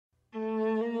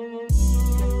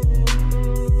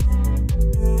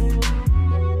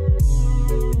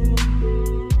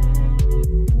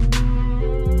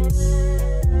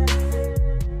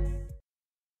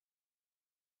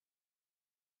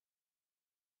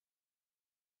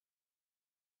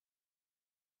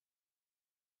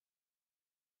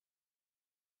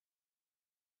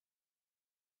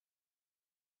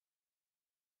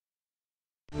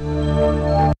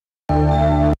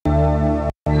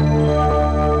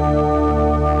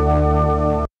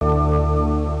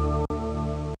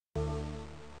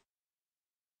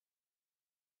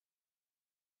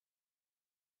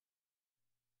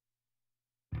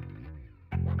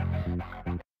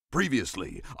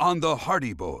Previously on the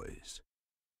Hardy Boys.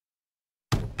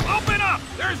 Open up!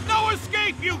 There's no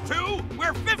escape, you two!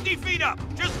 We're 50 feet up!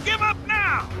 Just give up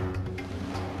now!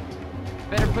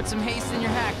 Better put some haste in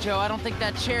your hack, Joe. I don't think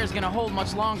that chair's gonna hold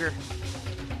much longer.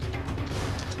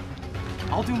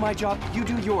 I'll do my job, you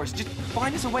do yours. Just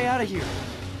find us a way out of here.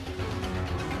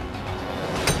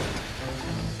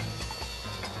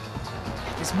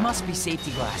 This must be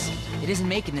safety glass. It isn't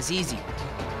making this easy.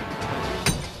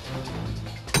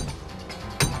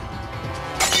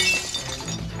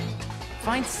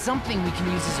 Find something we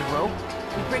can use as a rope.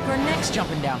 We break our necks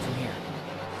jumping down from here.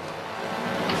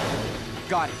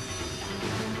 Got it.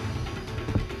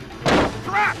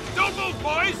 Crap! Don't move,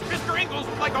 boys! Mr. Ingalls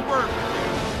would like a word.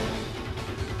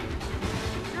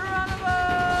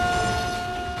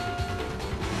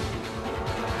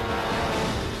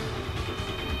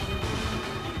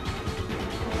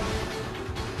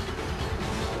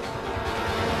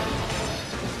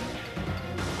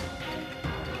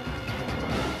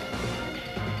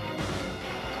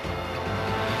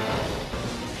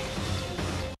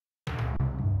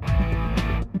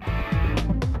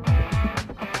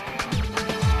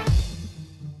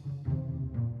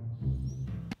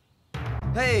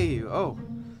 Hey, oh,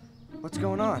 what's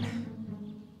going on?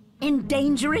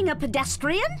 Endangering a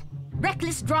pedestrian?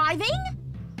 Reckless driving?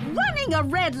 Running a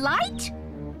red light?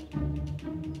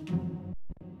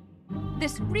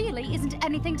 This really isn't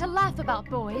anything to laugh about,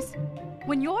 boys.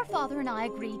 When your father and I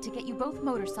agreed to get you both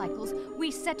motorcycles,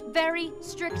 we set very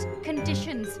strict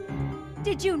conditions.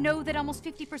 Did you know that almost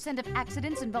 50% of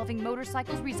accidents involving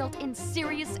motorcycles result in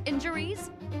serious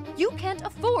injuries? You can't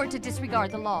afford to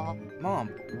disregard the law. Mom,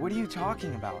 what are you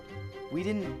talking about? We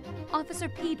didn't... Officer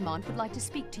Piedmont would like to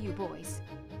speak to you, boys.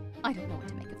 I don't know what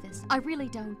to make of this. I really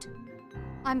don't.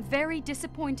 I'm very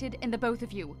disappointed in the both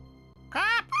of you.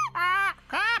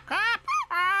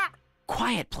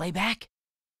 Quiet, playback.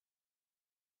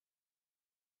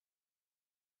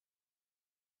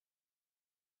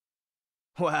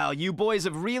 Wow, you boys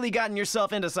have really gotten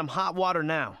yourself into some hot water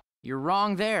now. You're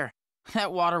wrong there.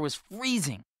 That water was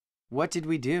freezing. What did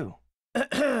we do?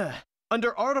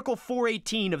 Under Article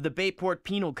 418 of the Bayport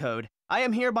Penal Code, I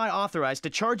am hereby authorized to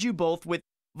charge you both with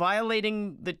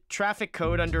violating the traffic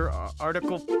code under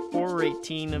Article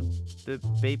 418 of the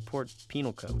Bayport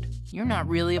Penal Code. You're not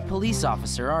really a police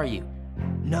officer, are you?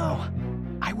 No,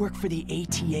 I work for the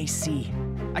ATAC.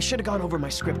 I should have gone over my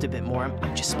script a bit more.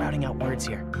 I'm just spouting out words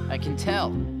here. I can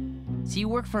tell. So you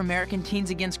work for American Teens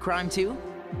Against Crime too?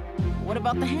 What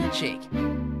about the handshake?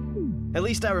 At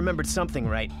least I remembered something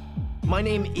right. My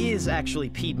name is actually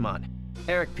Piedmont.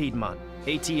 Eric Piedmont,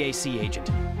 ATAC agent.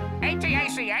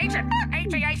 ATAC agent!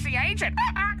 ATAC agent!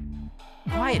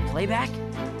 Quiet, playback.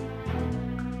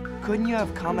 Couldn't you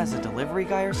have come as a delivery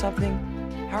guy or something?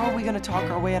 How are we gonna talk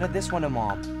our way out of this one to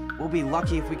Mom? We'll be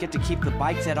lucky if we get to keep the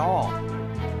bikes at all.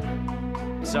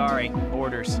 Sorry,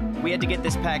 orders. We had to get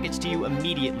this package to you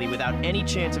immediately without any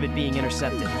chance of it being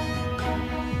intercepted.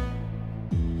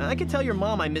 I could tell your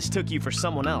mom I mistook you for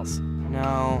someone else.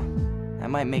 No, that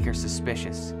might make her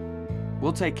suspicious.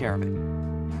 We'll take care of it.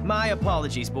 My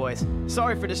apologies, boys.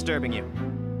 Sorry for disturbing you.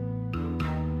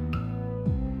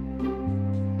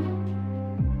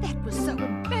 That was so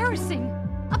embarrassing.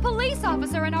 A police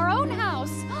officer in our own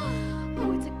house.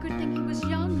 Oh, it's a good thing he was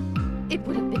young. It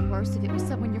would have been worse if it was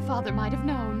someone your father might have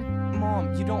known.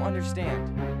 Mom, you don't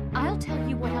understand. I'll tell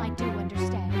you what I do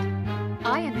understand.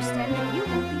 I understand that you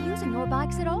won't be using your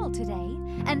bikes at all today,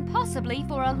 and possibly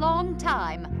for a long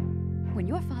time. When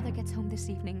your father gets home this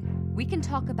evening, we can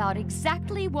talk about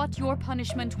exactly what your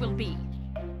punishment will be.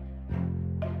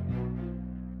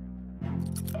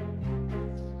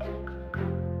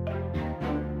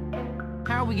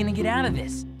 How are we gonna get out of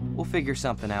this? We'll figure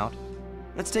something out.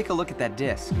 Let's take a look at that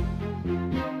disc.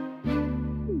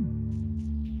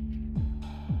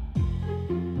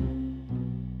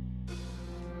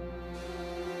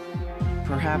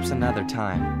 Perhaps another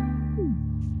time.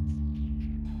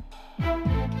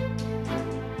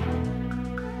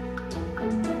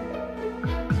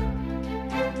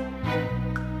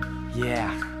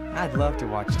 Yeah, I'd love to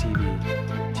watch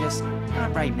TV. Just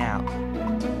not right now.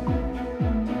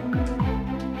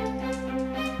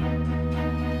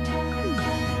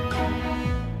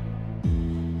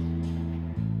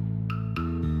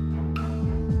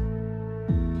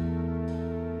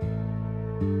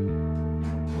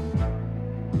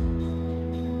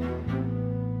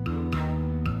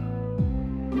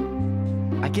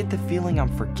 I get the feeling I'm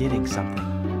forgetting something.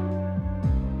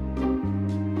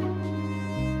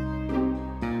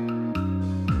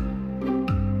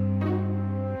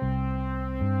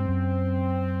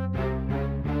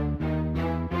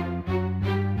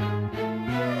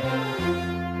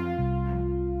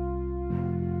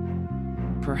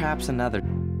 Perhaps another...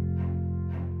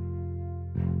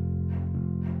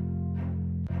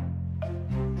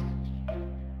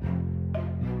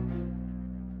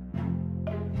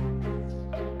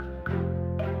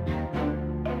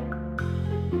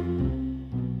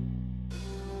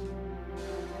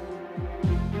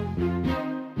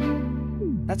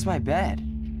 That's my bed.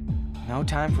 No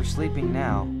time for sleeping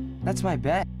now. That's my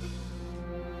bed.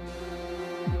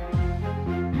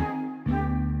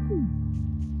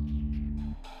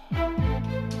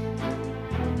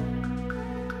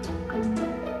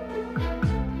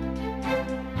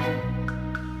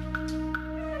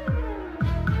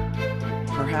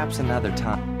 Perhaps another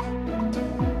time.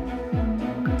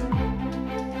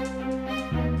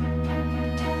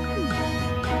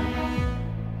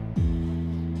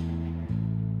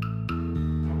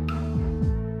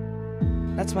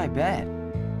 That's my bed.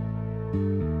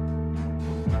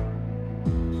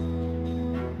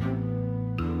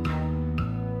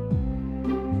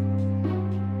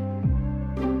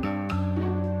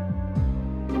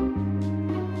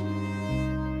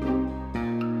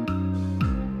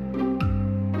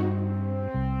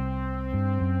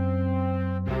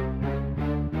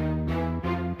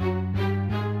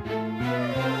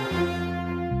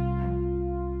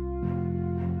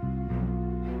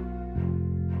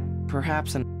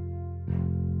 Perhaps an...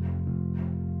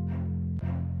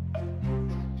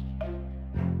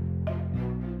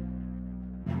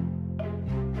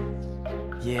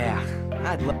 Yeah,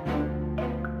 I'd love...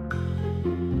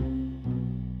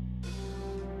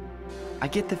 I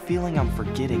get the feeling I'm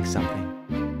forgetting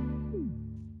something.